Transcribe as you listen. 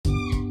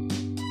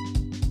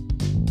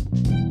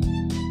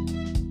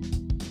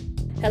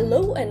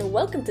Hello and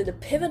welcome to the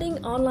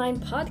Pivoting Online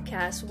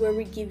podcast, where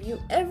we give you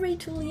every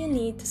tool you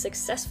need to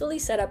successfully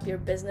set up your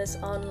business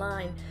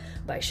online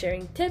by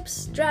sharing tips,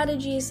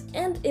 strategies,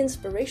 and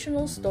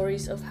inspirational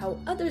stories of how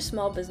other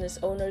small business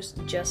owners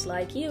just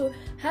like you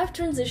have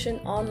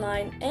transitioned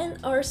online and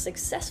are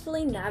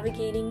successfully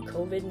navigating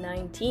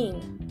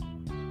COVID-19.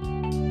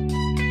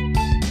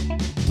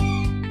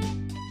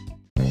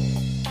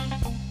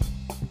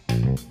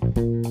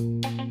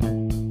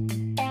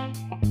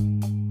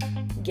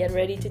 Get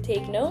ready to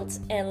take notes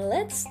and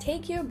let's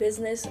take your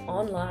business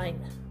online.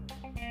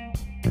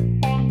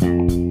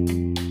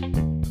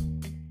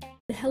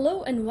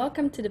 Hello and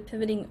welcome to the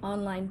Pivoting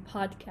Online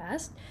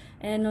podcast.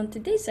 And on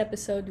today's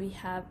episode, we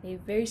have a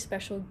very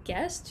special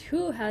guest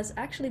who has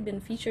actually been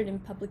featured in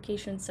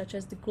publications such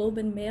as the Globe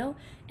and Mail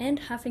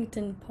and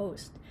Huffington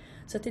Post.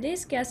 So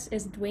today's guest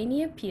is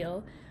Dwania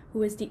Peel,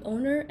 who is the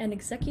owner and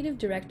executive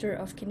director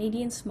of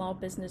Canadian Small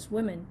Business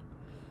Women.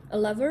 A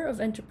lover of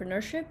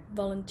entrepreneurship,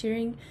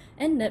 volunteering,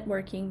 and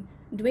networking,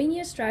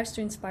 Dwania strives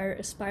to inspire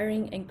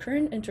aspiring and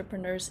current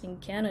entrepreneurs in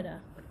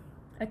Canada.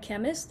 A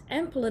chemist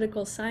and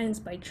political science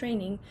by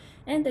training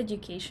and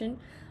education,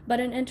 but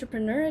an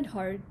entrepreneur at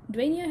heart,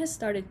 Dwania has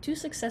started 2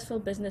 successful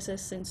businesses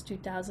since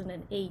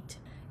 2008.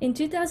 In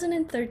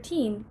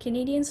 2013,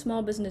 Canadian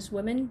Small Business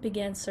Women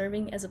began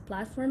serving as a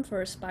platform for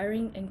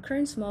aspiring and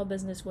current small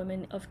business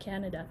women of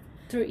Canada.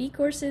 Through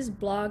e-courses,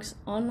 blogs,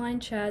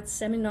 online chats,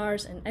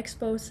 seminars, and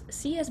expos,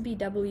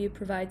 CSBW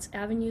provides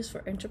avenues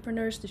for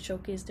entrepreneurs to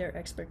showcase their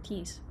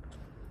expertise.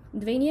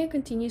 Dwania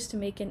continues to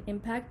make an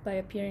impact by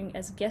appearing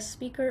as guest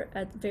speaker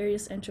at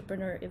various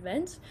entrepreneur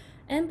events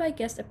and by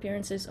guest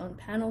appearances on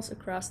panels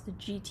across the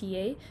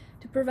GTA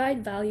to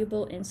provide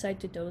valuable insight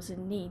to those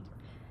in need.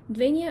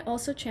 Dwania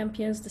also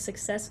champions the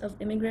success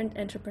of immigrant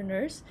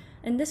entrepreneurs,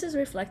 and this is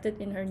reflected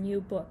in her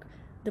new book,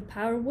 The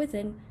Power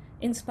Within: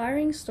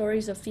 Inspiring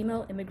Stories of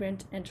Female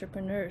Immigrant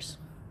Entrepreneurs.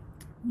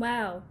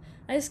 Wow,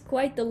 that is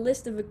quite the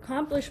list of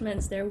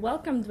accomplishments there.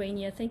 Welcome,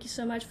 Dwania. Thank you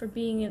so much for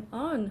being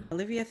on.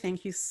 Olivia,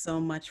 thank you so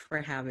much for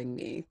having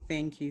me.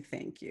 Thank you.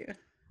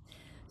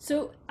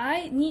 So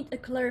I need a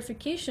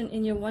clarification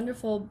in your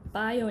wonderful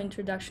bio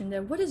introduction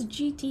there. What is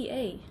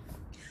GTA?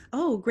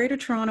 Oh, Greater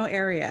Toronto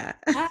Area.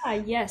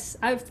 Yes.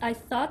 I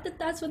thought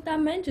that's what that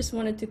meant. Just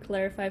wanted to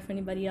clarify for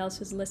anybody else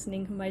who's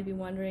listening who might be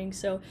wondering.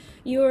 So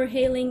you're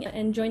hailing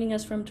and joining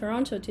us from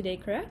Toronto today,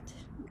 correct?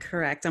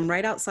 Correct. I'm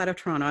right outside of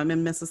Toronto. I'm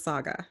in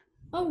Mississauga.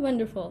 Oh,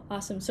 wonderful.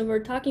 Awesome. So we're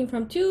talking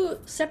from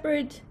 2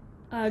 separate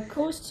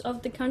coasts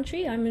of the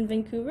country. I'm in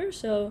Vancouver,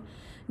 so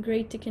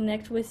great to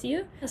connect with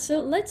you. So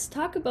let's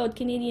talk about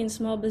Canadian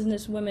Small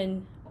Business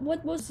Women.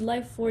 What was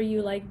life for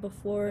you like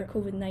before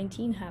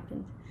COVID-19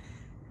 happened?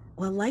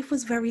 Well, life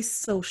was very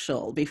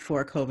social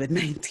before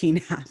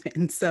COVID-19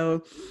 happened.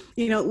 So,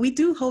 we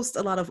do host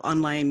a lot of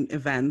online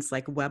events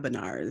like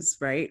webinars,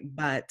 right?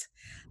 But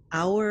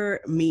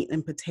our meat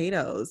and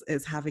potatoes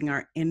is having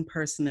our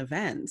in-person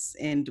events.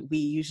 And we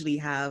usually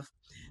have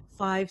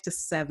 5 to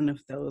 7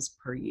 of those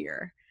per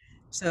year.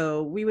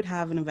 So we would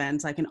have an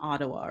event like in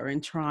Ottawa or in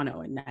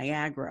Toronto, in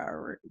Niagara,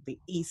 or the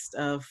east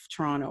of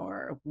Toronto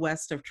or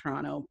west of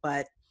Toronto.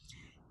 But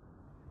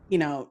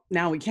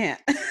now we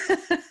can't.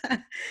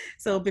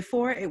 So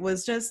before, it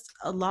was just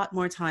a lot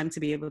more time to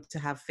be able to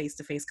have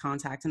face-to-face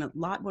contact and a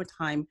lot more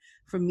time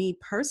for me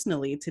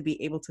personally to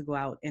be able to go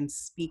out and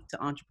speak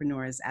to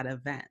entrepreneurs at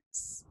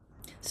events.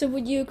 So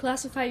would you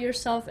classify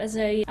yourself as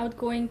an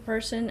outgoing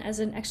person, as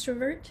an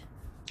extrovert?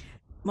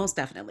 Most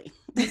definitely.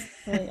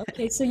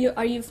 Okay, so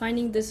are you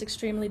finding this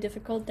extremely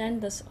difficult then,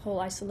 this whole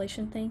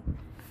isolation thing?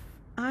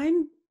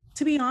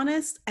 To be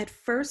honest, at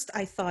first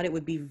I thought it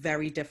would be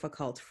very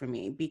difficult for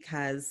me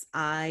because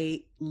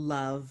I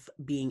love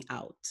being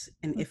out.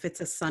 And if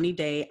it's a sunny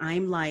day,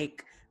 I'm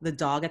like the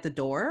dog at the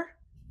door.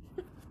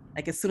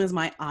 Like as soon as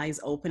my eyes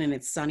open and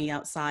it's sunny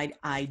outside,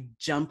 I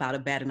jump out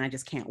of bed and I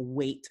just can't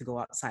wait to go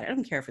outside. I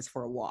don't care if it's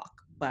for a walk,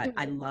 but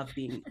I love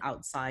being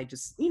outside,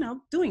 just,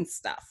 doing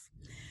stuff.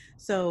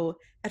 So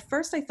at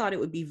first I thought it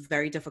would be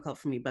very difficult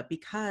for me, but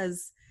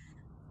because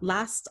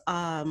last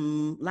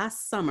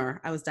summer,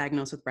 I was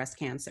diagnosed with breast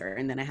cancer,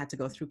 and then I had to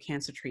go through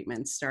cancer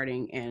treatment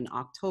starting in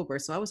October.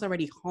 So I was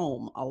already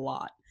home a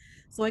lot.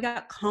 So I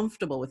got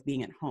comfortable with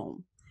being at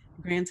home.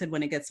 Granted,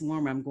 when it gets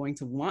warmer, I'm going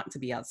to want to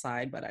be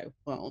outside, but I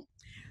won't.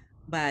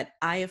 But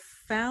I have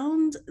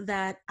found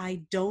that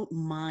I don't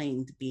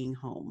mind being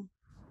home.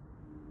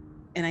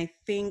 And I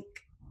think,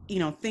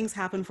 things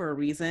happen for a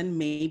reason.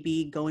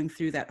 Maybe going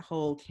through that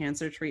whole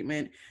cancer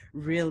treatment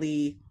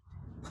really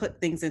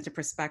put things into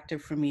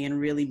perspective for me and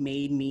really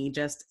made me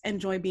just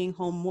enjoy being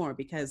home more,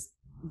 because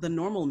the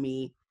normal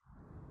me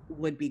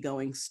would be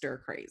going stir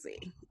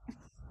crazy.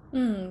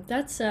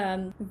 That's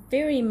a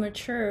very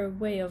mature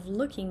way of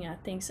looking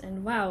at things.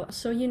 And wow,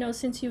 so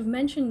since you've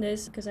mentioned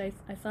this, because I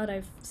thought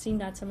I've seen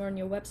that somewhere on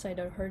your website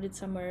or heard it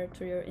somewhere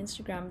through your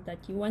Instagram, that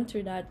you went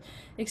through that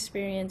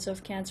experience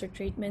of cancer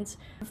treatments.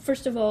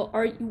 First of all,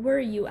 where are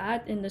you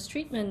at in this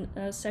treatment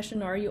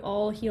session? Are you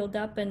all healed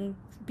up and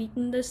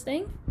beaten this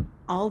thing?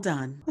 All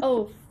done.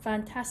 Oh,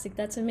 fantastic.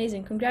 That's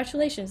amazing.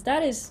 Congratulations.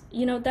 That is,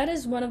 that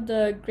is one of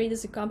the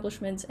greatest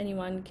accomplishments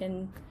anyone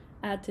can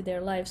add to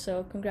their life.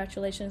 So,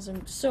 congratulations.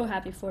 I'm so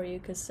happy for you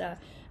because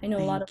I know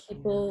a lot Thank of you.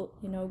 people,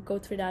 go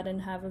through that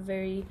and have a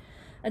very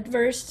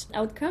adverse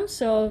outcome.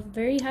 So,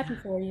 very happy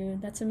Yeah. for you.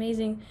 That's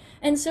amazing.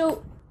 And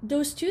so,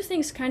 those two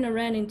things kind of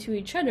ran into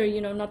each other,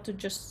 not to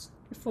just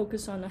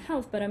focus on the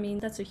health, but I mean,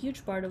 that's a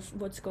huge part of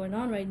what's going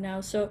on right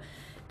now. So,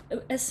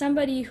 as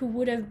somebody who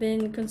would have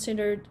been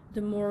considered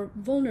the more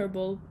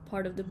vulnerable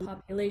part of the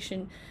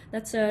population,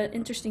 that's an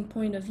interesting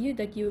point of view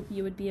that you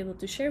would be able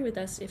to share with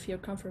us if you're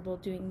comfortable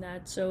doing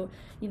that. So,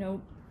 you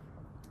know,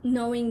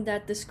 knowing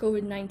that this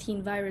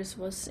COVID-19 virus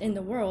was in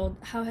the world,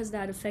 how has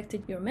that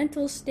affected your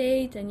mental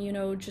state and,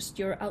 just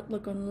your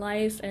outlook on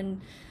life?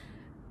 And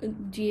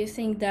do you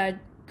think that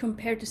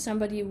compared to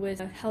somebody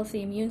with a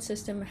healthy immune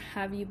system,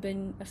 have you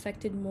been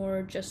affected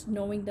more just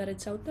knowing that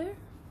it's out there?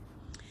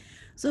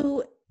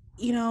 So,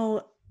 you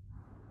know,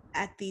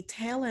 at the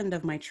tail end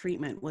of my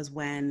treatment was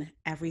when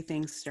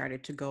everything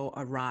started to go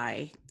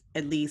awry,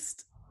 at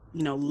least,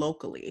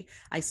 locally.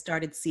 I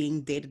started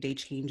seeing day to day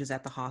changes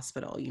at the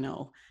hospital,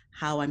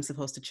 how I'm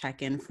supposed to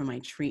check in for my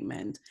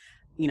treatment,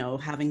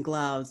 having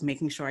gloves,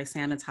 making sure I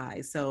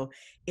sanitize. So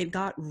it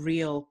got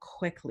real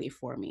quickly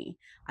for me.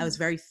 I was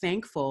very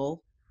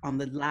thankful on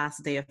the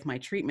last day of my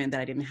treatment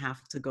that I didn't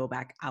have to go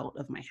back out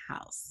of my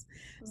house.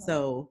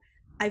 So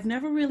I've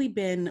never really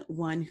been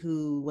one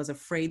who was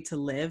afraid to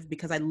live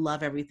because I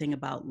love everything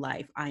about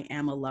life. I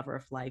am a lover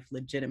of life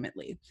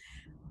legitimately,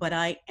 but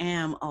I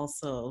am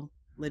also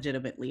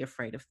legitimately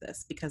afraid of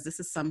this because this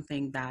is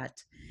something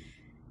that,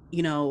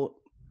 you know,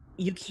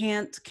 you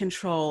can't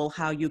control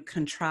how you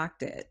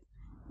contract it.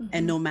 And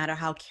Mm-hmm. no matter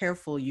how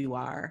careful you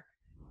are,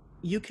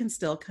 you can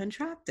still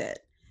contract it.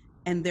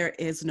 And there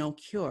is no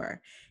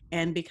cure.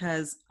 And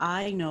because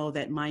I know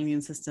that my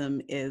immune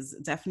system is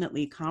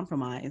definitely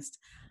compromised,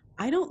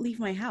 I don't leave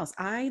my house.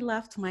 I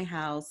left my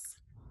house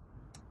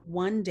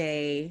one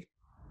day,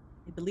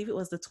 I believe it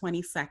was the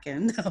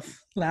 22nd of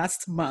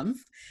last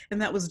month,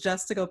 and that was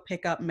just to go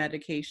pick up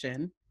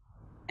medication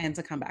and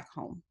to come back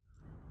home.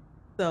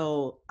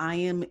 So I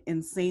am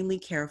insanely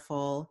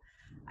careful.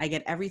 I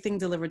get everything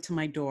delivered to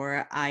my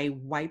door. I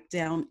wipe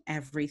down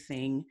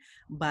everything,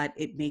 but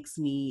it makes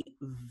me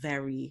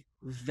very,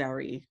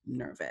 very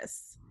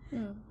nervous.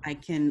 Mm. I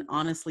can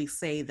honestly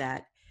say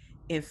that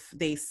if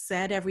they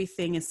said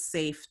everything is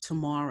safe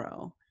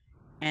tomorrow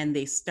and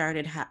they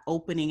started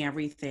opening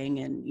everything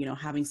and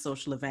having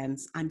social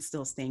events, I'm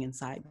still staying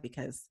inside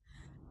because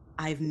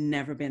I've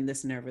never been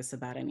this nervous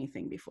about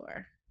anything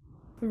before.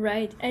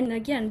 Right. And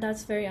again,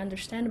 that's very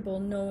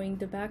understandable knowing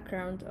the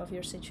background of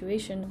your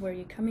situation, where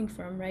you're coming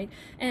from, right?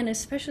 And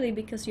especially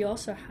because you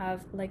also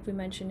have, like we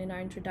mentioned in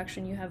our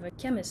introduction, you have a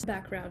chemist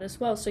background as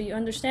well. So you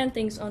understand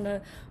things on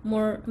a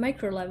more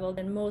micro level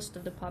than most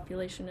of the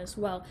population as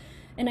well.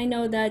 And I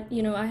know that,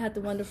 I had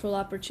the wonderful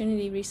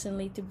opportunity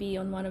recently to be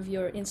on one of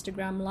your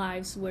Instagram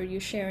lives where you're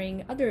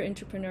sharing other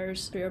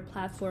entrepreneurs through your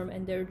platform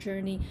and their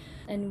journey.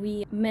 And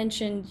we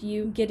mentioned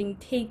you getting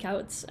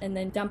takeouts and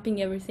then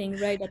dumping everything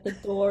right at the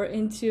door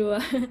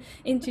into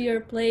into your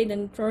plate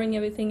and throwing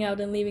everything out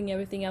and leaving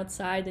everything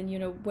outside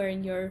and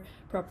wearing your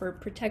proper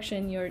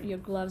protection, your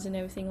gloves and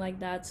everything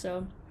like that.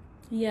 So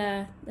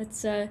yeah,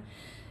 that's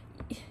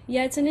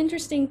yeah, it's an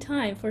interesting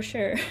time for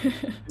sure.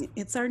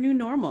 It's our new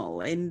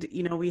normal, and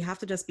we have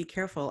to just be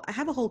careful. I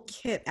have a whole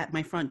kit at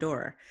my front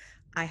door.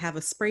 I have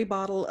a spray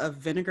bottle of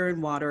vinegar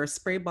and water, a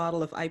spray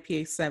bottle of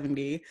IPA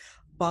 70,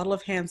 bottle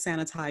of hand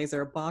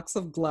sanitizer, a box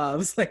of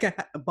gloves, like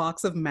a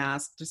box of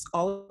masks, just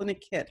all in a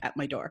kit at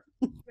my door.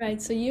 Right,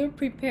 so you're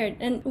prepared.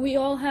 And we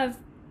all have,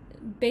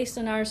 based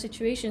on our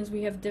situations,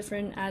 we have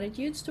different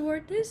attitudes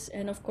toward this.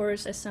 And of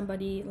course, as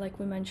somebody, like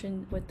we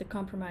mentioned, with the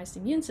compromised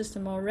immune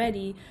system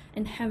already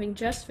and having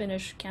just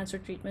finished cancer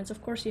treatments,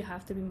 of course, you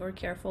have to be more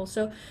careful.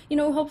 So,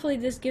 hopefully,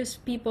 this gives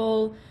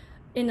people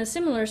in a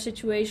similar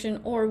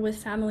situation or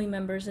with family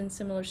members in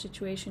similar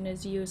situation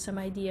as you some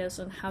ideas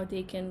on how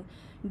they can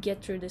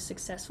get through this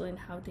successfully and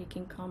how they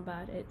can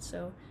combat it.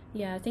 So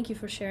yeah, thank you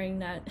for sharing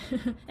that.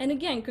 And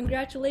again,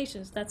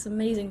 congratulations. That's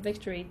amazing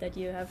victory that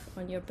you have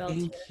on your belt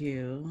here. Thank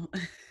you.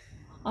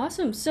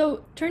 Awesome.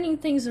 So, turning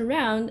things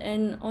around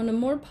and on a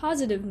more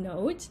positive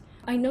note,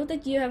 I know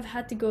that you have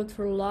had to go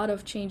through a lot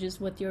of changes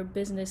with your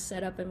business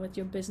setup and with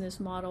your business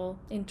model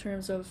in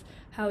terms of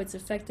how it's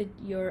affected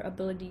your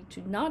ability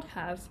to not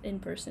have in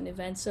person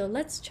events. So,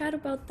 let's chat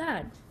about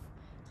that.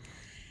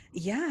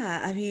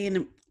 Yeah, I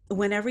mean,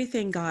 when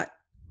everything got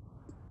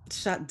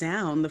shut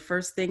down, the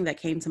first thing that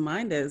came to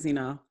mind is,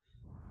 oh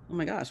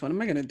my gosh, what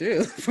am I going to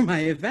do for my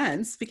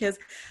events? Because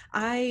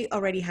I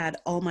already had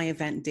all my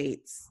event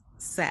dates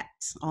set,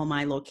 all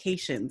my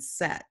locations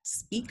set,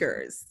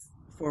 speakers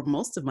for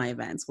most of my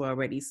events were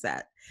already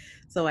set.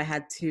 So I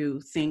had to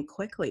think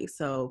quickly.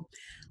 So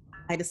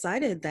I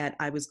decided that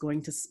I was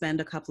going to spend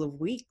a couple of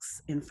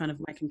weeks in front of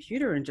my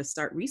computer and just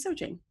start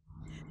researching.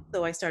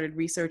 So I started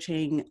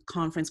researching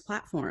conference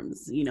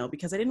platforms,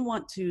 because I didn't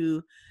want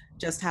to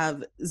just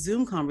have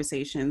Zoom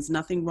conversations,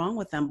 nothing wrong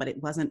with them, but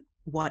it wasn't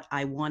what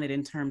I wanted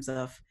in terms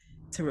of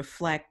to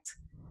reflect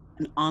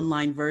an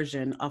online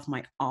version of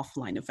my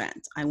offline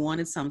event. I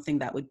wanted something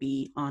that would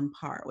be on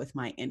par with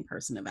my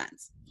in-person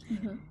events.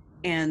 Mm-hmm.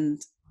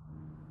 And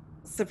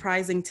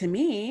surprising to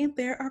me,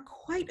 there are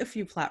quite a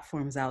few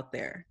platforms out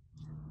there.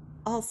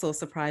 Also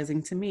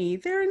surprising to me,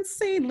 they're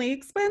insanely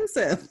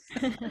expensive.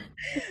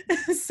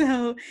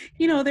 So,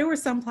 there were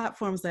some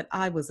platforms that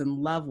I was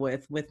in love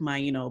with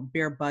my,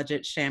 bare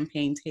budget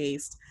champagne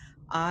taste.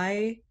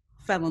 I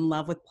fell in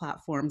love with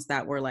platforms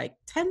that were like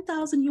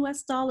 10,000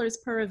 US dollars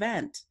per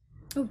event.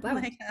 Oh, I'm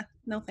wow. like,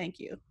 no, thank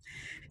you.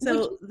 Would So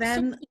you, sorry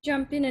then, to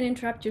jump in and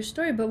interrupt your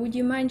story, but would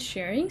you mind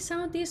sharing some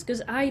of these?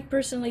 Because I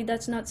personally,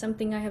 that's not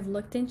something I have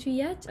looked into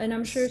yet, and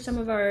I'm sure some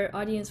of our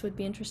audience would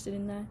be interested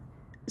in that.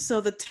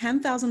 so the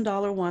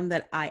 $10,000 one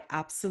that I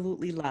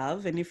absolutely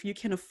love, and if you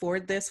can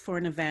afford this for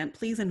an event,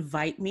 please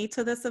invite me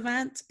to this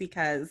event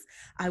because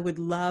I would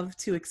love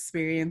to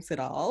experience it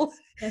all.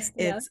 Yes,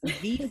 yeah. It's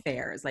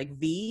VFairs, like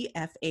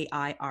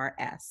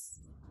VFAIRS.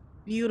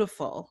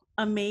 Beautiful,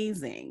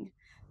 amazing,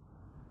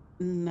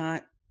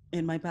 not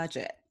in my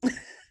budget. But,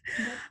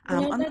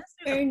 Unless that's there's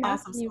fair an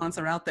enough. awesome You,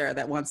 sponsor out there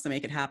that wants to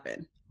make it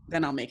happen,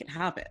 then I'll make it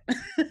happen.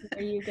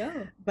 there you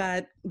go.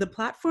 But the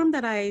platform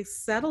that I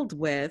settled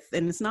with,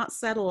 and it's not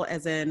settle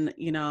as in,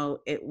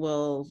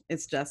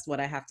 it's just what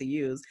I have to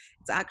use.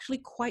 It's actually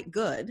quite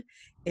good,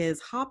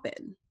 is Hopin.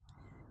 Okay.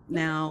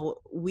 Now,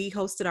 we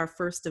hosted our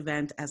first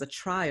event as a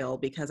trial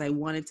because I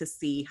wanted to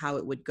see how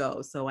it would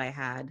go. So I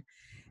had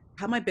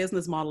how my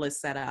business model is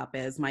set up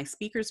is my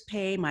speakers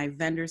pay, my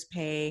vendors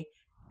pay,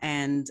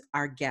 and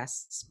our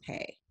guests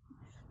pay.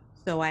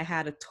 So I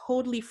had a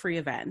totally free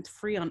event,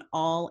 free on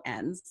all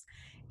ends.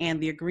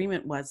 And the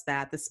agreement was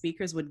that the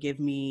speakers would give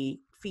me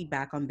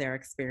feedback on their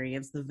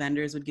experience, the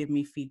vendors would give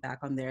me feedback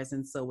on theirs,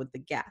 and so would the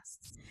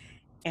guests.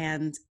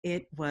 And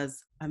it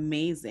was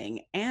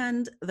amazing.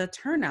 And the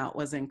turnout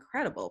was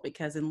incredible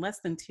because in less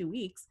than 2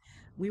 weeks,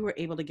 we were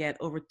able to get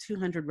over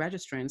 200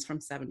 registrants from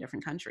 7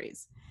 different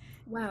countries.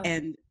 Wow.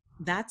 And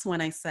that's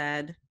when I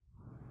said,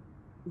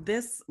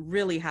 this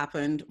really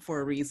happened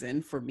for a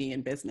reason for me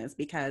in business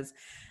because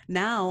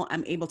now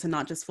I'm able to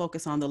not just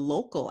focus on the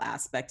local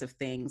aspect of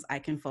things, I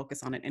can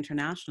focus on it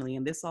internationally.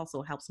 And this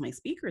also helps my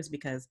speakers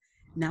because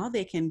now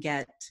they can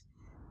get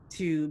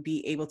to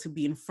be able to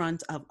be in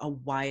front of a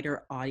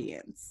wider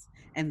audience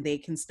and they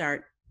can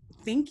start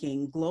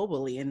thinking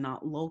globally and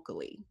not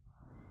locally.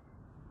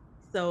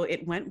 So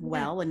it went Yeah.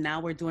 well. And now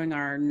we're doing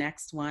our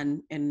next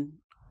one in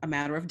a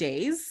matter of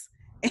days.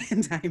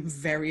 And I'm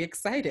very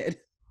excited.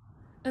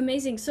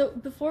 Amazing. So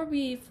before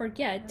we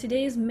forget,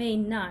 today is May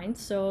 9th,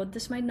 so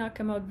this might not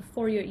come out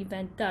before your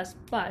event does,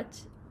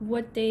 but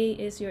what day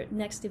is your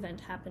next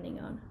event happening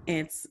on?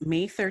 It's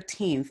May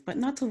 13th, but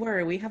not to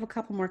worry, we have a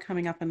couple more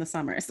coming up in the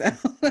summer. So,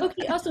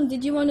 Okay, awesome.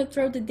 Did you want to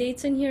throw the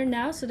dates in here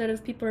now so that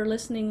if people are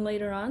listening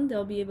later on,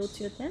 they'll be able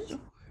to attend?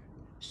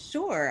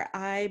 sure.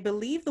 I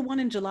believe the one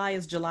in July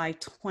is July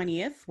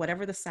 20th,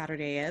 whatever the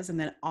Saturday is. And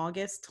then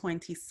August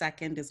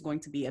 22nd is going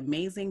to be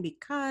amazing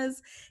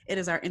because it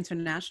is our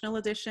international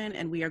edition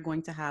and we are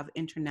going to have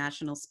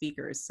international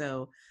speakers.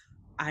 So,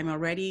 I'm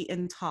already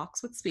in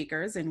talks with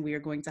speakers, and we are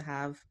going to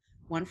have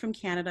one from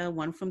Canada,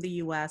 one from the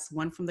US,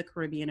 one from the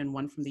Caribbean, and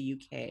one from the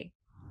UK.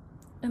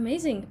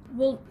 Amazing.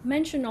 We'll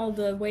mention all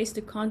the ways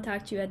to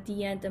contact you at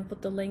the end and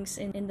put the links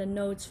in the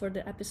notes for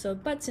the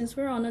episode. But since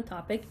we're on a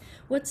topic,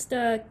 what's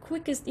the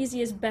quickest,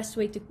 easiest, best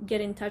way to get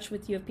in touch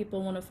with you if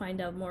people want to find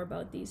out more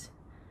about these?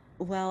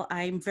 Well,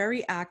 I'm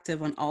very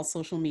active on all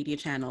social media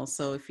channels.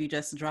 So if you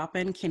just drop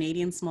in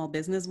Canadian Small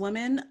Business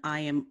Women, I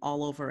am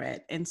all over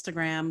it.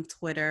 Instagram,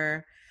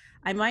 Twitter.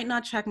 I might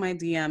not check my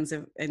DMs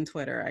in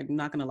Twitter. I'm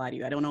not going to lie to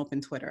you. I don't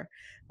open Twitter,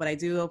 but I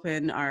do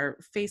open our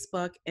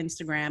Facebook,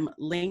 Instagram,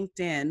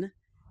 LinkedIn,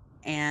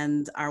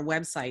 and our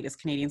website is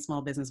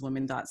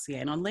canadiansmallbusinesswomen.ca.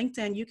 And on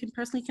LinkedIn, you can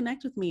personally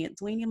connect with me at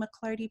Dwayne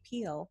McClarty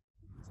Peel.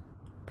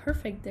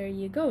 Perfect, there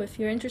you go. If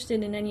you're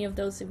interested in any of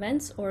those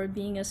events or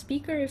being a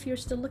speaker, if you're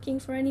still looking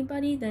for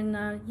anybody,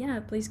 then yeah,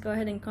 please go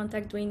ahead and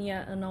contact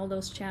Dwaynia on all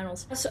those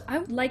channels. So I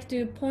would like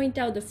to point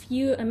out a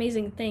few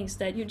amazing things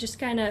that you just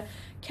kind of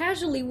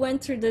casually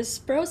went through this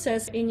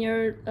process in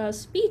your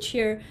speech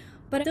here,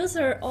 but those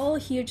are all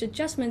huge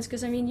adjustments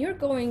because I mean, you're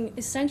going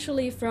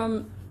essentially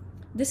from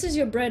this is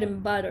your bread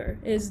and butter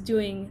is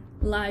doing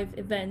live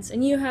events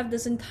and you have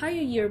this entire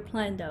year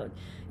planned out,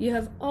 you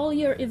have all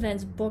your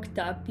events booked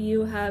up,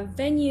 you have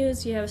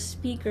venues, you have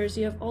speakers,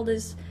 you have all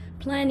this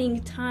planning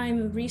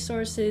time,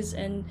 resources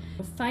and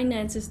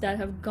finances that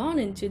have gone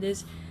into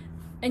this,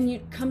 and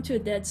you come to a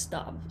dead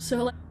stop.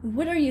 So like,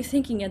 what are you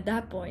thinking at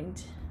that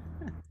point?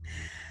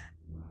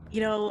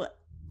 You know,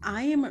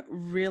 I am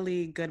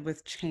really good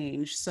with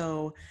change.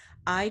 So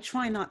I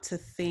try not to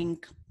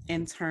think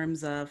in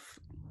terms of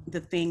the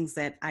things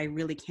that I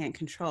really can't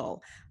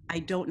control. I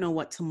don't know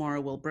what tomorrow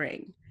will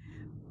bring.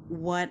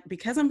 what,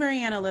 because I'm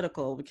very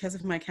analytical, because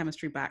of my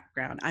chemistry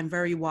background, I'm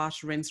very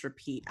wash, rinse,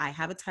 repeat. I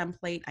have a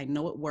template, I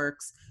know it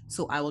works,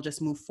 so I will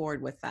just move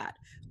forward with that,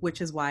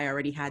 which is why I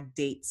already had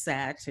date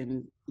set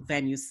and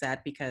venue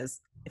set,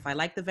 because if I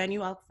like the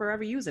venue, I'll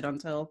forever use it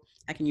until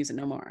I can use it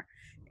no more.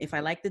 If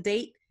I like the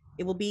date,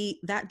 it will be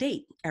that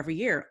date every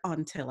year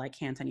until I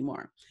can't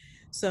anymore.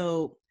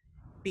 So,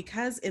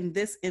 because in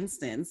this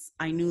instance,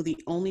 I knew the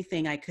only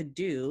thing I could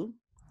do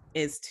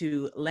is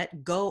to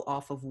let go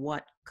off of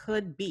what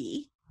could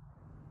be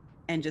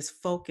and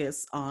just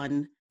focus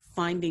on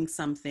finding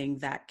something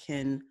that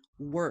can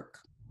work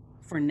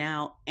for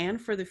now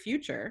and for the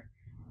future.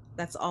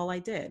 That's all I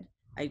did.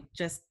 I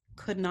just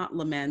could not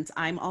lament.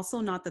 I'm also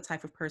not the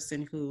type of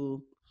person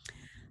who,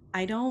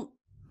 I don't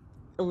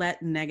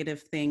let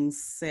negative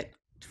things sit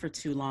for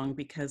too long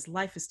because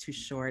life is too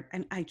short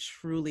and I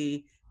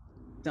truly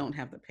don't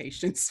have the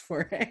patience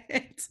for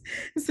it.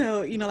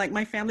 So, like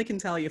my family can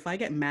tell you if I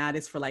get mad,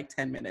 it's for like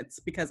 10 minutes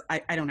because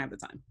I don't have the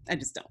time. I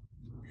just don't.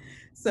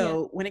 Yeah.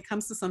 So when it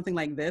comes to something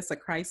like this, a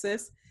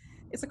crisis,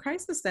 it's a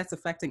crisis that's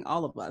affecting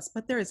all of us,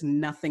 but there is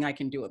nothing I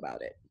can do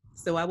about it.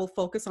 So I will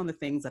focus on the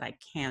things that I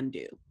can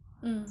do.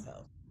 Mm.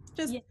 So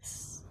just,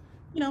 Yes.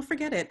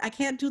 forget it. I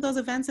can't do those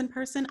events in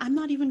person. I'm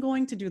not even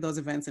going to do those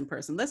events in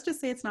person. Let's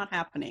just say it's not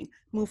happening.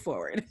 Move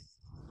forward.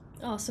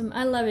 Awesome.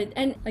 I love it.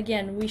 And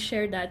again, we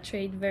share that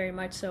trait very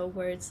much so,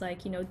 where it's like,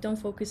 don't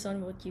focus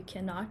on what you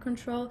cannot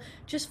control.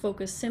 Just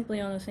focus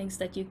simply on the things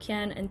that you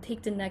can and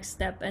take the next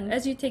step. And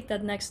as you take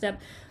that next step,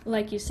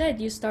 like you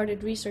said, you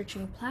started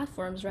researching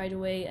platforms right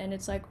away. And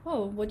it's like,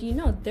 oh, what do you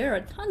know? There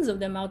are tons of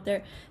them out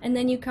there. And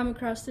then you come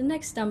across the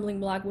next stumbling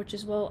block, which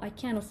is, well, I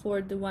can't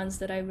afford the ones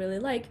that I really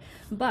like.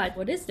 But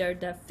what is there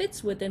that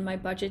fits within my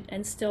budget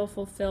and still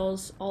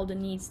fulfills all the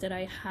needs that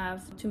I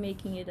have to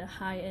making it a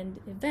high end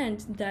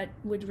event that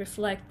would reflect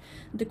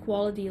the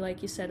quality,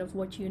 like you said, of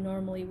what you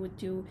normally would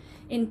do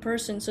in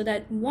person, so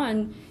that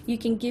one, you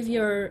can give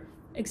your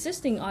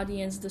existing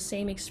audience the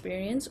same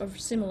experience or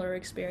similar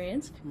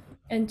experience,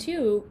 and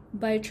two,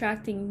 by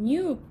attracting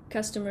new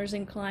customers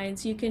and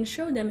clients, you can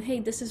show them,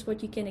 hey, this is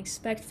what you can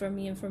expect from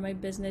me and from my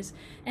business,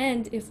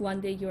 and if one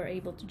day you're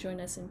able to join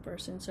us in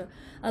person. So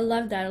I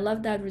love that. I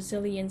love that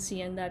resiliency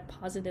and that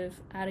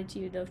positive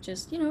attitude of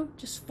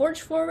just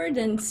forge forward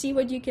and see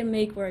what you can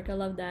make work. I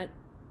love that.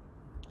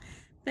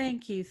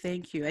 Thank you.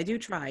 Thank you. I do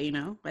try,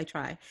 I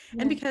try.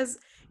 And Yeah. because,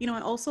 I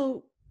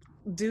also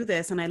do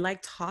this and I like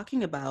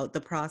talking about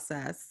the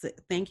process.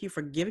 Thank you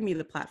for giving me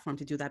the platform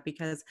to do that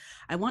because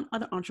I want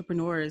other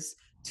entrepreneurs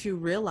to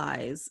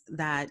realize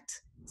that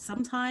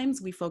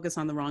sometimes we focus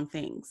on the wrong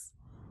things.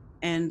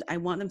 And I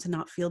want them to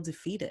not feel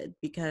defeated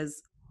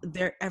because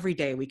every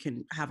day we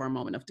can have our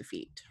moment of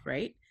defeat,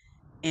 right?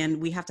 And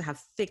we have to have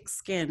thick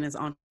skin as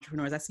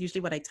entrepreneurs. That's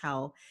usually what I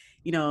tell.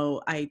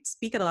 I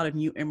speak at a lot of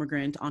new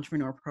immigrant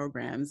entrepreneur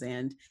programs,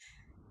 and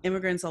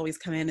immigrants always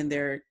come in and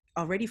they're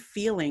already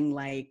feeling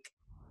like,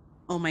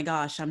 oh my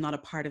gosh, I'm not a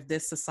part of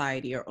this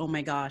society, or oh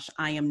my gosh,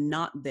 I am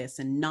not this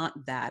and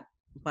not that.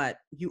 But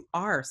you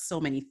are so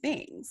many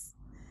things.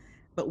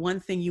 But one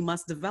thing you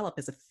must develop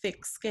is a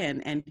thick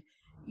skin. And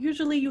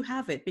usually you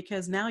have it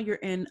because now you're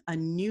in a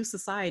new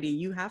society.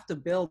 You have to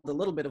build a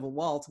little bit of a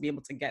wall to be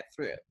able to get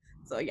through it.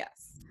 So,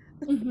 yes.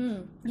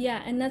 Mm-hmm.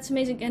 Yeah, and that's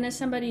amazing. And as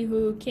somebody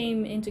who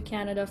came into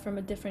Canada from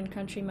a different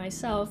country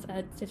myself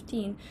at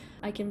 15,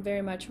 I can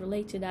very much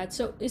relate to that.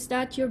 So, is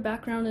that your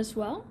background as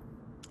well?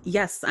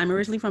 Yes, I'm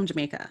originally from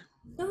Jamaica.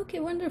 Okay,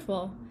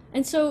 wonderful.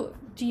 And so,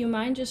 do you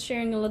mind just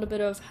sharing a little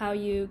bit of how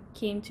you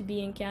came to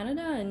be in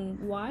Canada and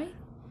why?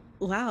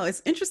 Wow, it's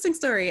an interesting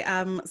story.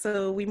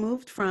 So we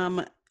moved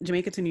from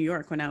Jamaica to New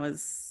York when I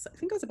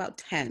think I was about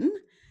 10.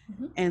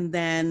 Hmm. And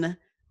then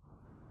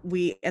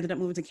we ended up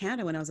moving to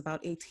Canada when I was about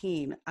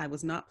 18. I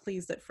was not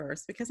pleased at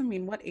first because, I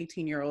mean, what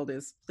 18-year-old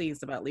is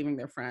pleased about leaving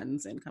their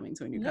friends and coming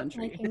to a new Yep, I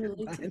country? can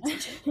relate to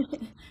But that.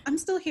 I'm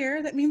still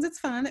here. That means it's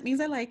fun. That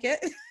means I like it.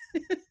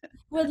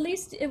 Well, at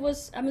least it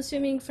was, I'm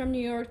assuming, from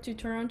New York to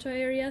Toronto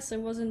area, so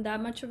it wasn't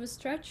that much of a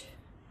stretch.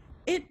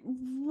 It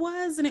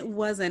was and it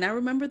wasn't. I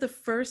remember the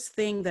first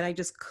thing that I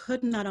just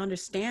could not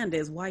understand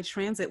is why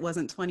transit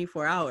wasn't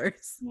 24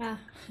 hours Yeah.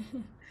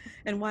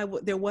 and why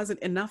there wasn't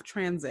enough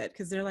transit.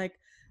 Because they're like,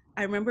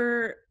 I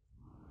remember,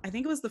 I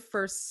think it was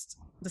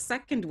the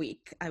second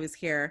week I was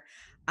here.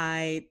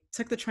 I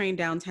took the train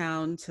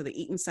downtown to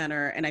the Eaton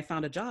Center and I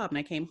found a job and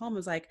I came home. I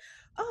was like,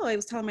 oh, I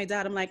was telling my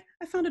dad, I'm like,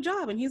 I found a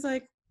job. And he's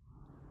like,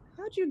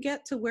 how'd you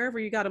get to wherever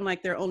you got? I'm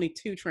like, there are only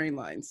two train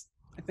lines.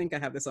 I think I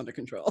have this under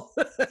control.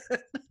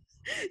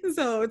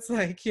 So it's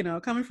like,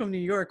 coming from New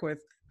York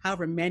with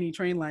however many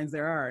train lines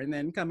there are, and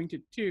then coming to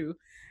two.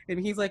 And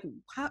he's like,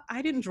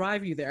 I didn't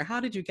drive you there. How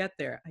did you get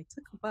there? I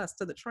took a bus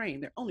to the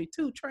train. There are only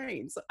two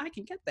trains, so I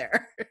can get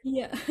there.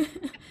 Yeah.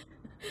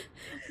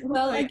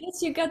 Well, So, I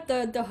guess you got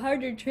the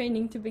harder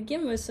training to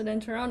begin with, so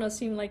then Toronto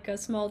seemed like a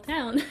small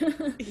town.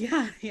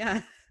 yeah,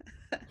 yeah.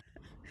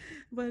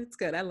 But it's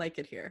good. I like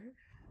it here.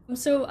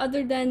 So,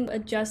 other than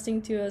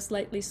adjusting to a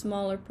slightly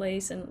smaller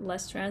place and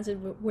less transit,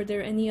 were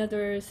there any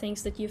other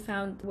things that you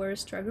found were a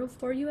struggle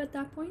for you at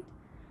that point?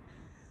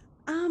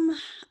 Um,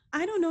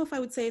 I don't know if I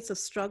would say it's a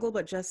struggle,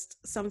 but just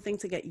something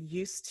to get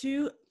used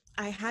to.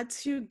 I had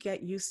to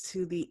get used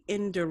to the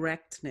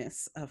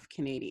indirectness of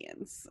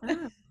Canadians.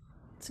 Ah,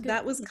 it's a good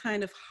That was point.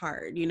 kind of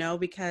hard,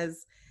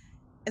 because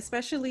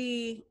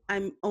especially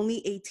I'm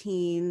only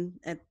 18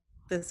 at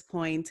this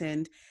point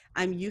and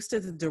I'm used to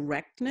the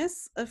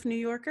directness of New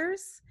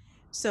Yorkers.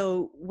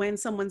 So when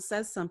someone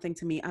says something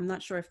to me, I'm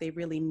not sure if they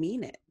really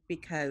mean it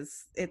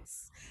because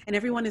and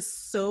everyone is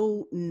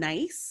so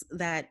nice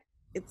that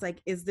it's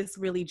like, is this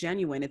really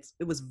genuine?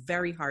 It was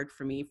very hard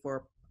for me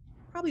for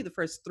probably the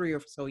first 3 or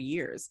so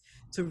years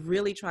to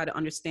really try to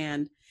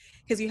understand,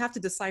 because you have to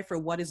decipher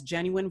what is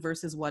genuine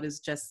versus what is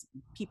just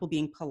people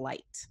being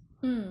polite.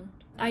 Hmm.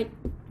 I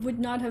would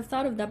not have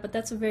thought of that, but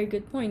that's a very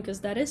good point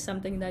because that is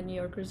something that New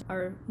Yorkers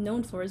are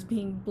known for, is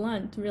being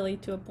blunt, really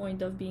to a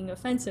point of being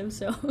offensive.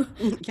 So,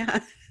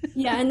 Yeah.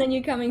 yeah, and then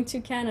you're coming to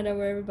Canada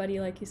where everybody,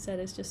 like you said,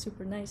 is just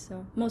super nice.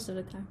 So, most of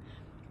the time.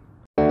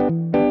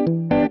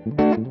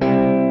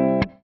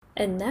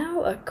 And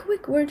now, a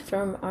quick word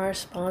from our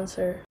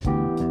sponsor.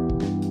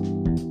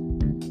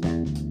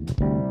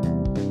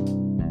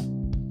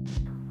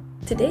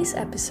 Today's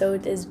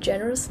episode is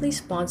generously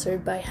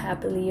sponsored by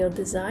Happy Leo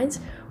Designs,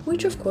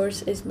 which of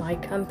course is my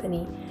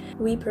company.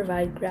 We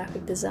provide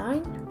graphic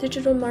design,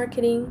 digital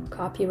marketing,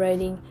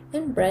 copywriting,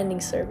 and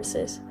branding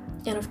services.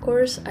 And of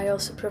course, I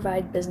also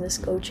provide business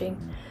coaching.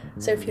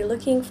 So if you're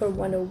looking for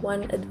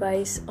 101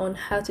 advice on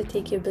how to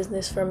take your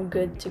business from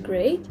good to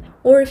great,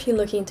 or if you're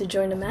looking to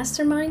join a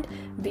mastermind,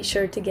 be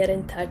sure to get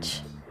in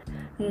touch.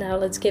 Now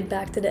let's get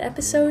back to the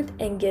episode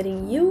and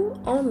getting you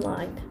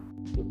online.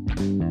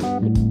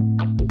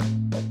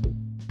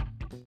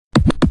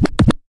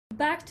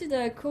 Back to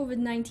the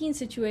COVID-19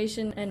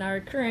 situation and our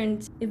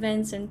current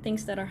events and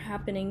things that are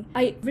happening.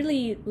 I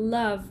really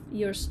love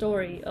your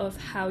story of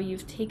how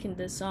you've taken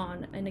this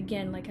on. And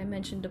again, like I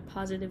mentioned, the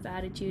positive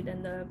attitude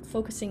and the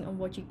focusing on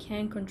what you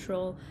can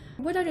control.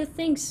 What other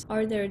things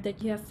are there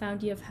that you have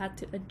found you have had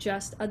to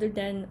adjust other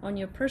than on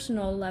your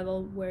personal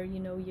level where,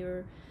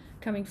 you're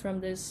coming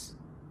from this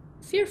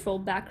fearful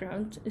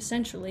background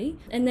essentially,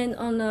 and then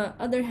on the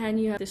other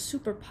hand you have this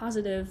super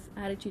positive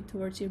attitude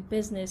towards your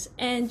business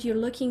and you're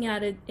looking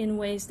at it in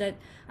ways that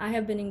I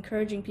have been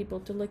encouraging people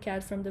to look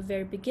at from the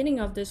very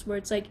beginning of this, where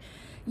it's like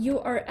you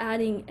are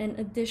adding an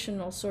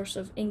additional source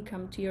of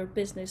income to your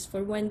business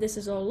for when this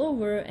is all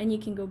over and you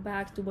can go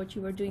back to what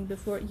you were doing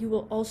before. You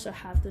will also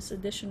have this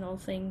additional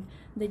thing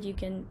that you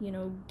can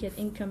get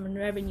income and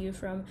revenue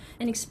from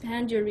and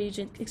expand your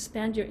region,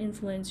 expand your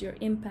influence, your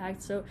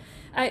impact. So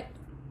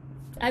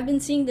I've been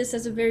seeing this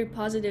as a very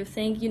positive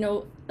thing,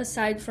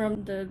 aside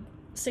from the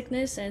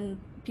sickness and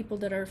people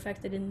that are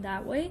affected in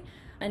that way.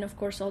 And of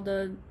course, all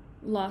the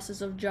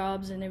losses of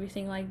jobs and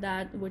everything like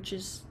that, which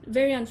is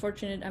very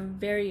unfortunate. I'm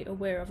very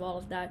aware of all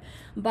of that.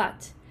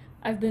 But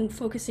I've been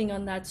focusing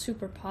on that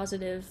super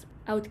positive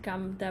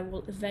outcome that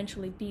will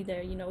eventually be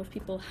there. If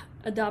people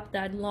adopt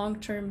that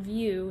long-term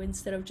view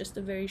instead of just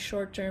a very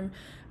short-term,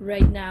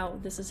 right now,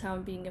 this is how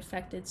I'm being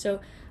affected.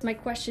 So my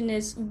question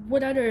is,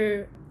 what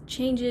other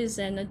changes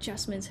and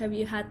adjustments have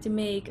you had to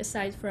make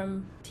aside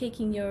from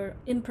taking your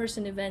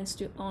in-person events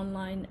to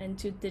online and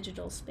to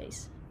digital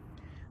space?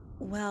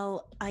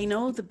 Well, I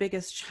know the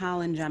biggest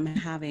challenge I'm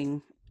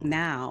having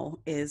now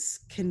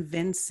is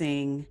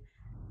convincing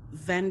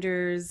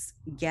vendors,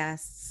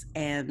 guests,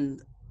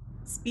 and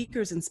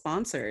speakers and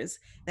sponsors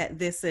that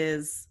this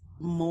is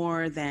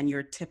more than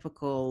your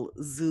typical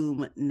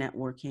Zoom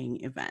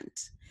networking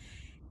event.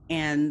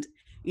 And,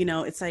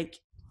 it's like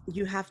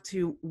you have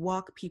to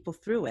walk people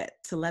through it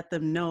to let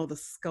them know the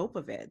scope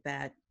of it,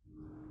 that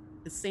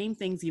the same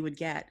things you would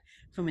get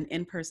from an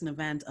in-person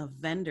event of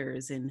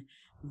vendors and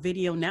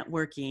video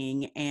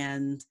networking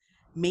and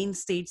main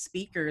stage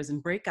speakers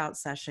and breakout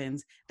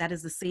sessions, that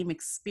is the same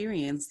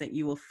experience that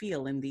you will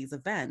feel in these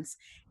events.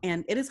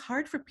 And it is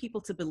hard for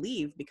people to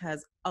believe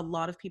because a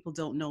lot of people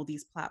don't know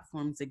these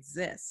platforms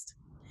exist.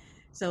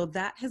 So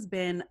that has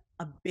been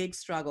a big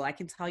struggle. I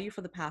can tell you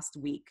for the past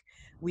week,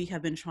 we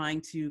have been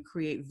trying to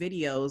create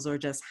videos or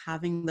just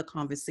having the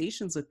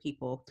conversations with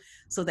people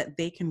so that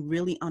they can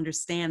really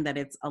understand that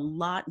it's a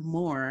lot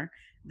more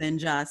than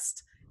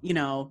just,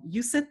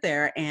 you sit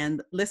there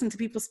and listen to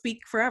people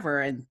speak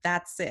forever and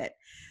that's it.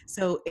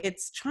 So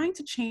it's trying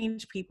to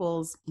change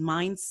people's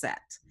mindset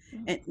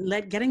and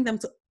getting them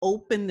to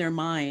open their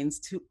minds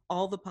to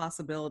all the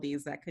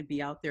possibilities that could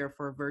be out there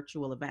for a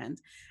virtual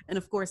event. And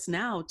of course,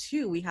 now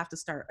too, we have to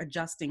start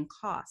adjusting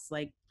costs.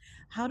 Like,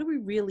 how do we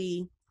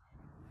really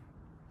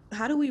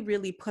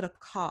put a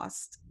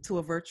cost to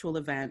a virtual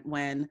event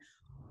when,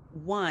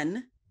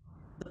 one,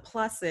 the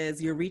plus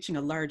is you're reaching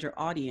a larger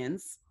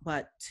audience,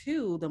 but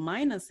two, the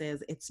minus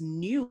is it's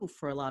new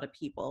for a lot of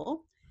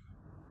people,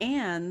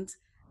 and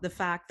the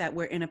fact that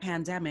we're in a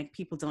pandemic,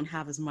 people don't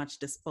have as much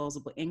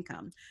disposable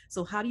income.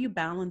 So how do you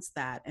balance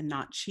that and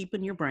not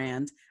cheapen your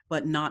brand,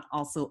 but not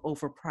also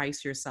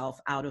overprice yourself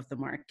out of the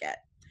market?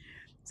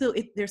 So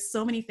there's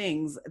so many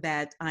things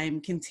that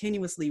I'm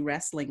continuously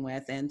wrestling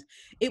with, and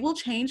it will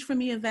change from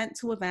me event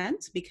to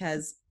event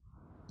because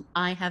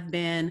I have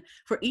been,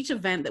 for each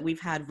event that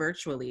we've had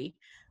virtually,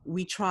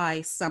 we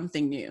try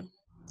something new.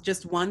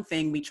 Just one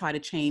thing we try to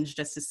change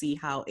just to see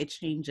how it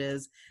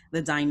changes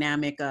the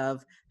dynamic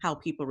of how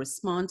people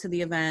respond to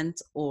the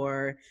event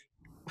or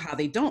how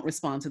they don't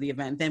respond to the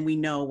event. Then we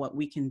know what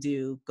we can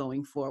do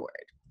going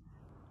forward.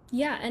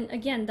 Yeah, and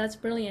again, that's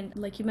brilliant.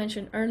 Like you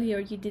mentioned earlier,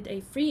 you did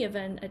a free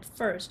event at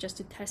first just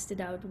to test it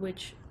out,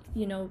 which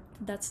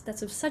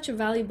such a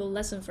valuable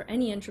lesson for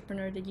any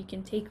entrepreneur that you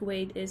can take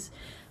away is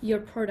your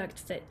product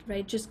fit,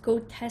 right? Just go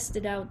test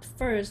it out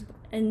first,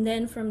 and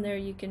then from there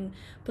you can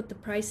put the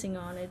pricing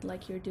on it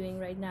like you're doing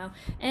right now,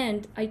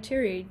 and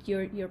iterate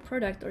your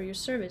product or your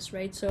service,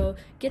 right? So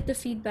get the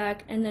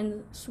feedback and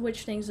then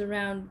switch things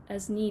around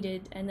as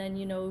needed, and then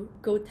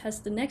go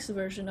test the next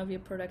version of your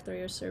product or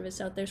your service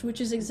out there,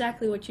 which is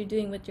exactly what you're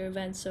doing with your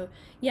events. So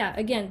yeah,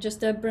 again,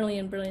 just a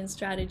brilliant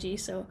strategy.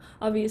 So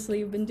obviously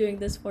you've been doing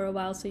this for a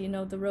while, so you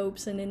know the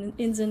ropes and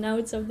ins and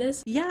outs of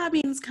this. Yeah, I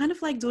mean, it's kind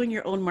of like doing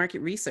your own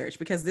market research,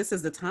 because this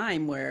is the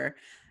time where,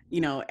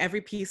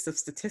 every piece of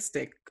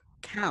statistic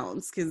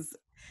counts. Because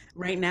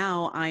right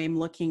now I'm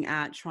looking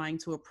at trying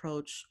to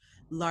approach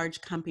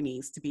large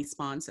companies to be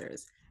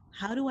sponsors.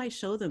 How do I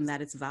show them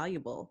that it's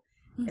valuable?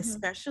 Mm-hmm.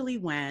 Especially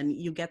when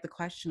you get the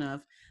question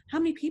of, how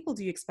many people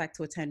do you expect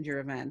to attend your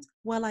event?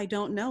 Well, I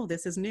don't know.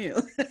 This is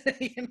new.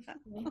 you know?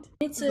 Right.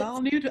 It's It's a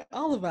all new to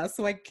all of us.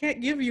 So I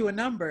can't give you a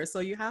number. So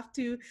you have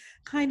to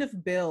kind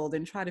of build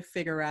and try to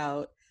figure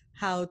out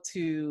how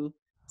to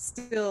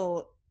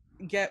still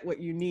get what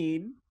you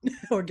need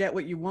or get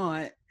what you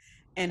want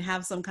and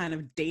have some kind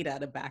of data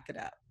to back it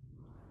up.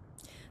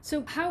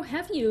 So how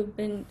have you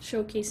been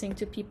showcasing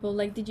to people?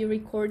 Like, did you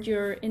record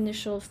your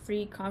initial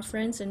free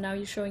conference and now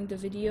you're showing the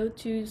video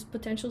to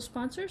potential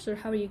sponsors, or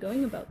how are you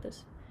going about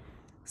this?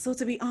 So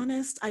to be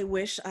honest, I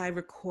wish I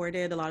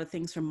recorded a lot of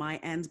things from my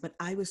end, but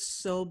I was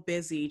so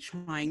busy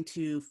trying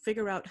to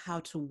figure out how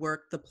to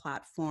work the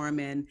platform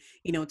and,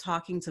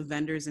 talking to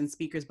vendors and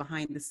speakers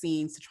behind the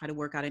scenes to try to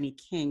work out any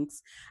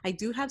kinks. I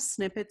do have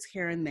snippets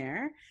here and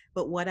there,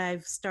 but what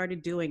I've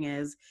started doing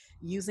is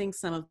using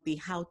some of the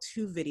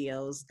how-to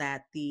videos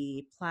that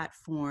the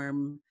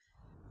platform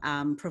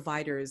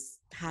providers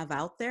have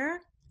out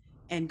there,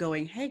 and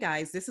going, hey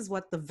guys, this is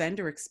what the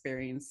vendor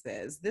experience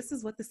is. This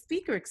is what the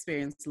speaker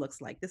experience looks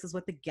like. This is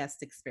what the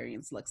guest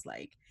experience looks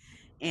like.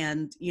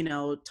 And,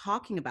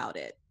 talking about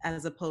it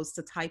as opposed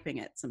to typing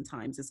it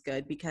sometimes is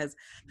good, because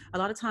a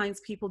lot of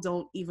times people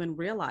don't even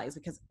realize,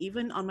 because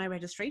even on my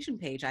registration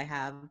page, I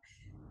have,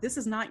 this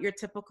is not your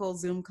typical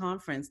Zoom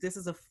conference. This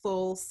is a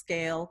full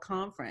scale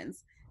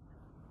conference.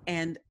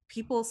 And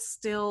people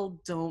still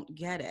don't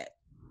get it.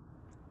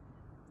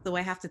 So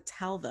I have to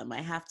tell them,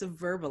 I have to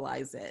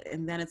verbalize it.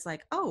 And then it's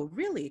like, oh,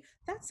 really?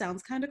 That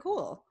sounds kind of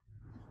cool.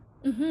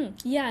 Mm-hmm.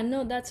 Yeah,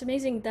 no, that's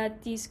amazing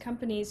that these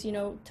companies,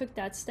 took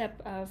that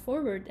step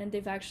forward, and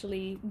they've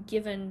actually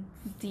given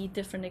the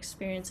different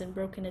experience and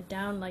broken it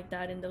down like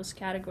that in those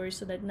categories,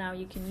 so that now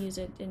you can use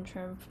it in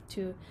term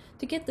to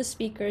get the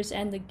speakers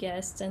and the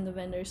guests and the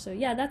vendors. So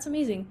yeah, that's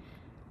amazing.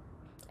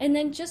 And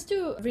then just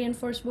to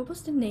reinforce, what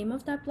was the name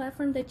of that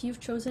platform that you've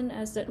chosen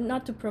as the,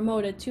 not to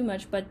promote it too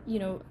much, but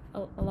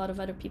a lot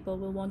of other people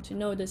will want to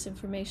know this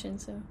information.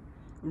 So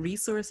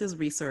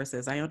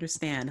Resources. I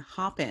understand.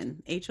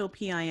 Hopin,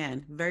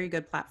 Hopin, very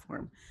good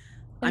platform.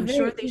 and I'm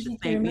sure very they should easy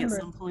to thank me at remember.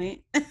 some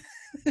point.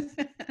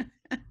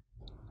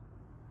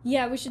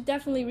 Yeah, we should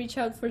definitely reach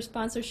out for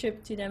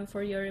sponsorship to them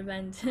for your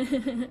event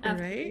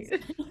after Right?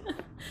 this.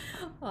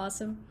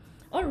 Awesome.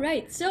 All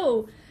right.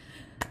 So,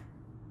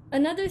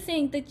 another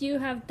thing that you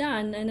have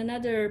done, and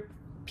another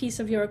piece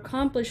of your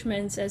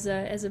accomplishments as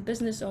a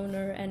business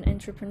owner and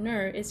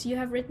entrepreneur, is you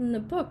have written a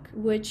book,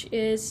 which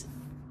is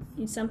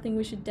something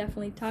we should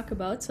definitely talk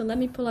about. So let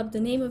me pull up the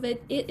name of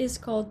it. It is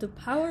called The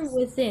Power Yes.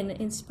 Within: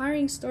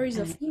 Inspiring Stories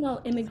of And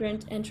Female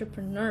Immigrant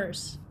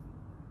Entrepreneurs.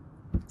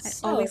 I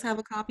So, always have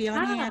a copy on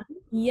ah, hand.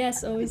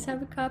 yes, always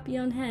have a copy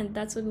on hand.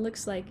 That's what it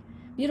looks like.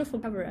 Beautiful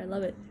cover. I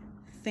love it.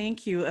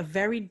 Thank you. A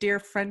very dear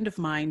friend of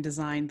mine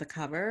designed the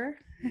cover.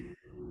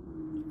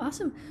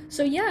 Awesome.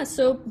 So yeah,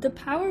 so The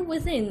Power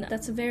Within,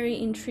 that's a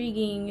very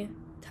intriguing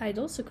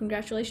title. So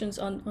congratulations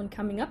on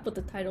coming up with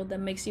the title that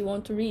makes you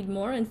want to read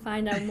more and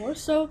find out more.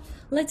 So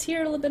let's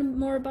hear a little bit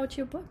more about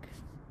your book.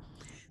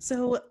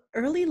 So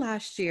early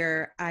last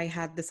year, I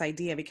had this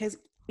idea because,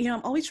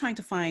 I'm always trying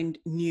to find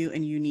new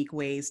and unique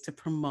ways to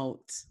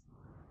promote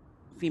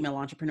female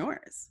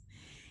entrepreneurs.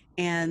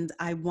 And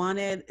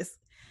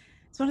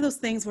it's one of those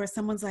things where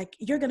someone's like,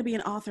 you're going to be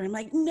an author. I'm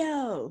like,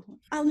 no,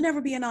 I'll never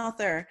be an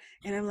author.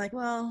 And I'm like,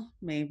 well,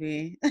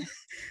 maybe.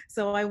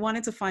 So I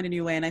wanted to find a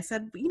new way. And I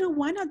said,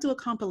 why not do a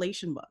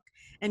compilation book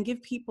and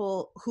give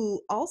people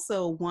who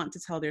also want to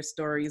tell their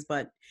stories,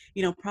 but,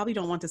 probably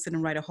don't want to sit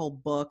and write a whole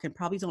book and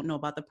probably don't know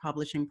about the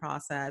publishing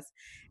process.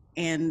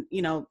 And,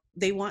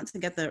 they want to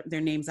get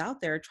their names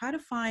out there, try to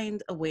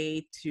find a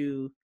way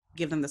to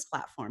give them this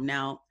platform.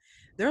 Now,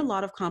 there are a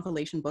lot of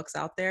compilation books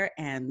out there,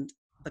 and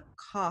the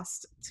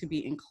cost to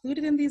be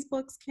included in these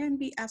books can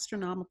be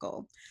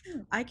astronomical.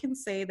 I can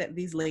say that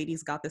these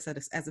ladies got this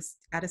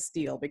at a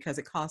steal, because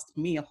it cost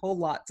me a whole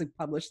lot to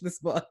publish this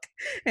book,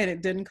 and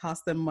it didn't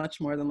cost them much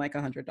more than like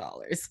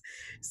 $100.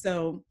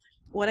 So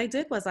what I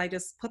did was I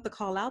just put the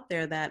call out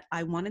there that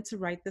I wanted to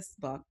write this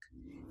book,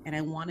 and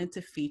I wanted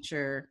to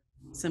feature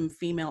some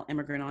female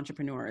immigrant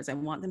entrepreneurs. I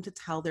want them to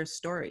tell their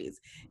stories,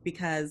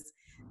 because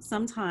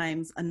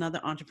sometimes another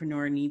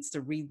entrepreneur needs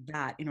to read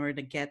that in order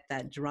to get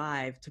that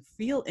drive, to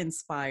feel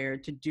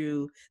inspired,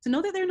 to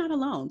know that they're not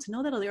alone, to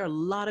know that there are a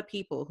lot of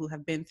people who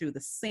have been through the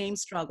same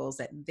struggles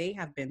that they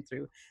have been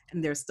through,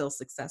 and they're still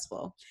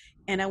successful.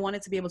 And I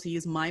wanted to be able to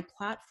use my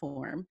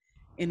platform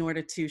in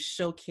order to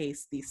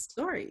showcase these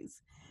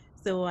stories.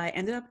 So I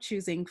ended up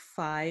choosing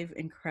 5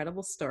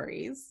 incredible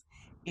stories,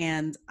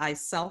 and I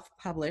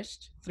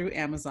self-published through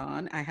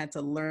Amazon. I had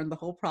to learn the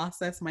whole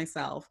process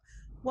myself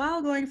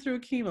while going through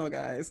chemo,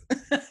 guys.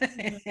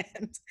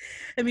 And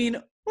I mean,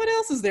 what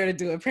else is there to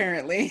do,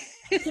 apparently?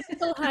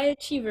 Typical high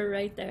achiever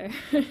right there.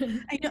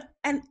 I know.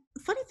 And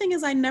the funny thing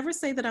is, I never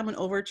say that I'm an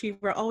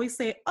overachiever. I always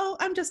say, oh,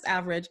 I'm just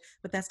average.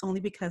 But that's only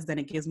because then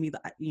it gives me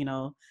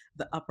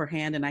the upper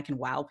hand, and I can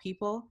wow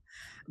people.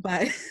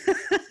 But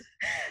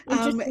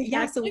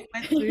yeah, so we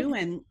went through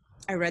and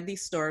I read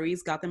these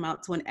stories, got them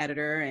out to an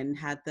editor and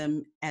had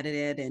them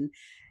edited, and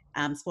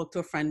spoke to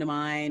a friend of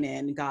mine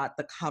and got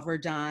the cover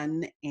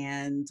done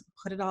and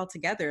put it all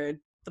together.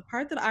 The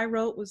part that I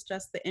wrote was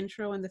just the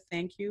intro and the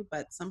thank you,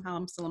 but somehow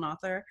I'm still an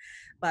author.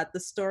 But the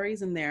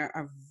stories in there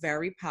are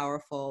very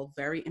powerful,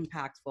 very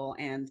impactful,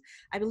 and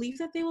I believe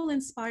that they will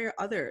inspire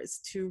others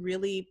to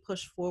really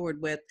push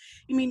forward with,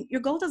 I mean,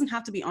 your goal doesn't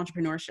have to be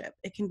entrepreneurship.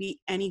 It can be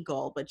any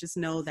goal, but just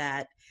know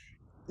that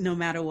no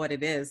matter what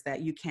it is, that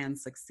you can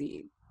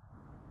succeed.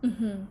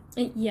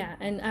 Yeah,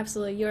 and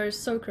absolutely, you're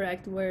so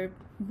correct. Where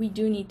we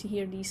do need to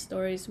hear these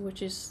stories,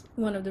 which is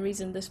one of the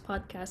reasons this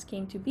podcast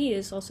came to be,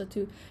 is also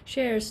to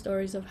share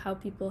stories of how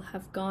people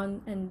have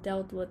gone and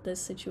dealt with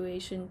this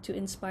situation, to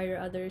inspire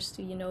others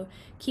to,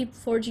 keep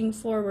forging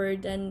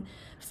forward and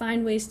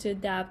find ways to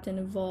adapt and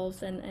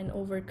evolve and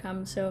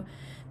overcome. So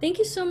thank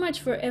you so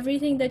much for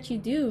everything that you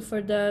do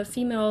for the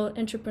female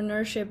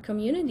entrepreneurship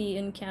community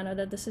in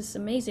Canada. This is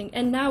amazing.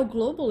 And now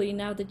globally,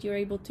 now that you're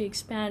able to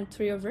expand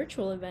through your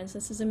virtual events,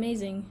 this is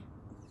amazing.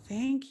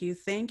 Thank you.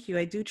 Thank you.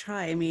 I do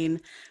try. I mean,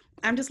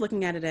 I'm just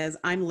looking at it as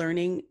I'm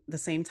learning the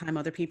same time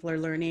other people are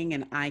learning,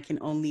 and I can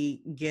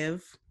only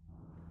give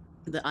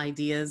the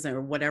ideas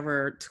or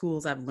whatever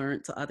tools I've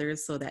learned to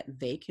others so that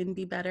they can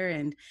be better.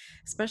 And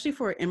especially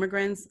for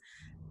immigrants,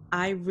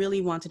 I really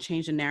want to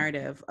change the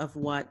narrative of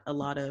what a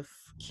lot of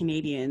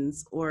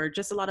Canadians, or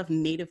just a lot of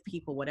Native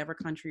people, whatever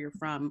country you're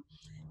from,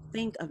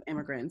 think of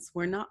immigrants.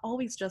 We're not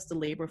always just a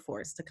labor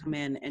force to come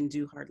in and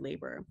do hard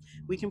labor.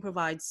 We can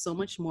provide so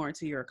much more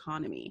to your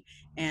economy.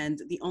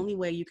 And the only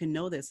way you can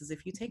know this is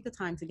if you take the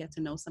time to get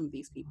to know some of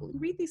these people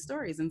and read these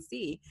stories and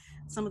see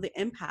some of the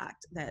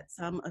impact that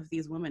some of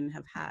these women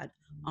have had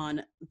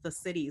on the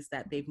cities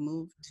that they've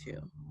moved to.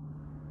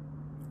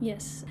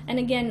 Yes. And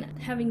again,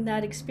 having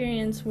that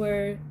experience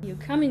where you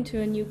come into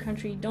a new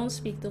country, don't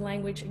speak the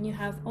language, and you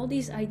have all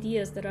these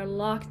ideas that are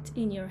locked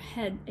in your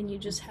head and you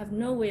just have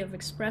no way of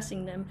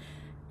expressing them,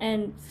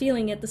 and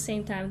feeling at the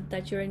same time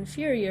that you're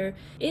inferior,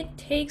 it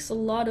takes a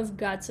lot of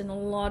guts and a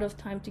lot of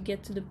time to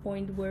get to the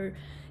point where,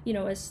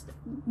 as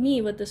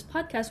me with this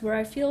podcast, where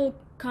I feel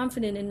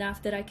confident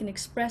enough that I can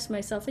express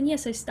myself. And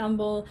yes, I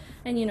stumble,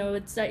 and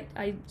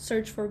I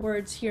search for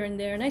words here and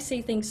there, and I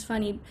say things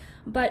funny,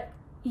 but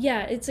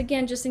yeah, it's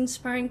again just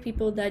inspiring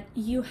people that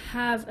you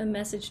have a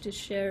message to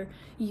share,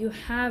 you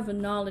have a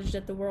knowledge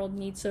that the world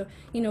needs. So,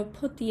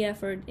 put the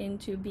effort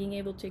into being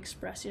able to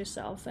express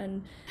yourself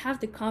and have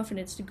the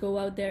confidence to go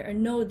out there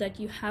and know that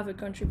you have a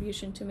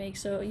contribution to make.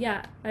 So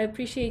yeah, I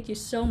appreciate you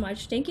so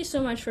much. Thank you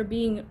so much for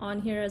being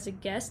on here as a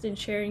guest and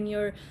sharing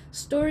your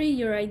story,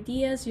 your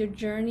ideas, your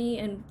journey,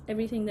 and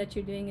everything that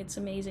you're doing. It's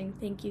amazing.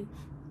 Thank you.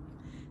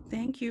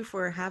 Thank you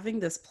for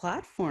having this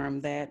platform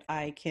that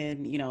I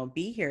can,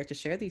 be here to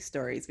share these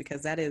stories,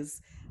 because that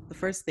is the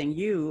first thing.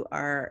 You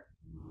are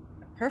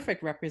a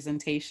perfect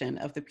representation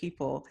of the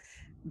people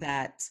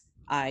that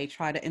I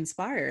try to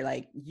inspire.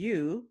 Like,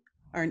 you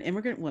are an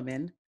immigrant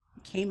woman,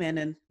 came in,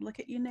 and look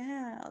at you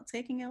now,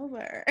 taking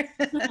over.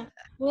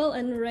 Well,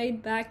 and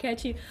right back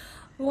at you.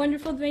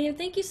 Wonderful, Dwayne.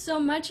 Thank you so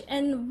much.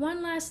 And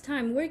one last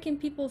time, where can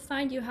people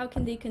find you? How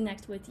can they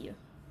connect with you?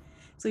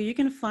 So you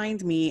can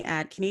find me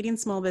at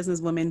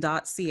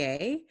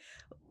CanadianSmallBusinessWomen.ca.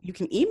 You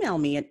can email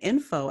me at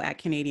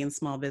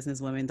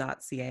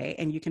info@CanadianSmallBusinessWomen.ca,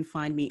 and you can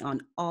find me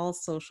on all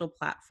social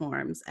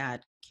platforms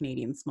at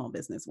Canadian Small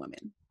Business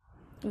Women.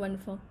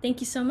 Wonderful. Thank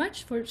you so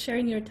much for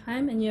sharing your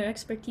time and your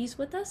expertise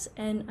with us.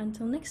 And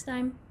until next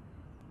time.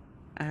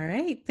 All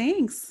right.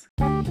 Thanks.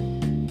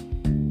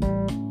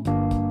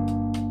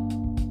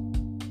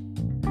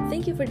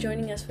 Thank you for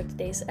joining us for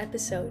today's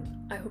episode.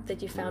 I hope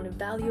that you found it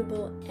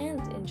valuable and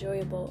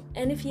enjoyable.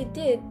 And if you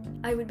did,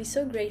 I would be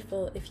so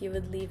grateful if you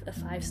would leave a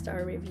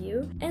 5-star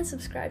review and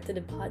subscribe to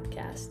the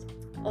podcast.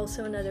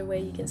 Also, another way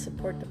you can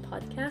support the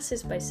podcast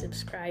is by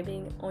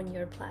subscribing on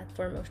your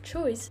platform of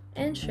choice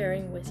and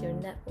sharing with your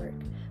network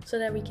so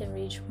that we can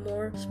reach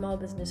more small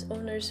business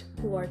owners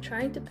who are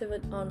trying to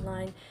pivot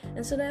online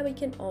and so that we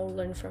can all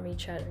learn from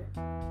each other.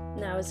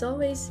 Now, as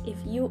always, if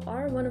you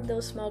are one of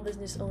those small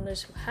business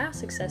owners who have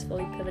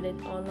successfully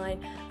pivoted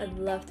online, I'd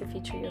love to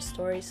feature your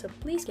story, so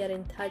please get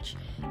in touch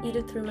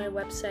either through my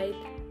website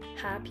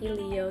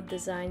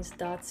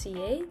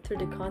happyleodesigns.ca through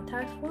the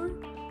contact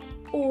form,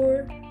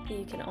 or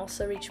you can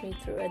also reach me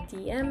through a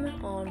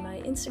DM on my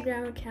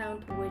Instagram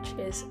account, which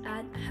is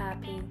at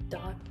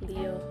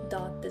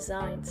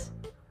happy.leo.designs.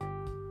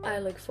 I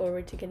look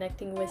forward to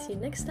connecting with you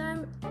next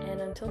time,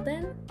 and until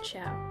then,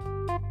 ciao.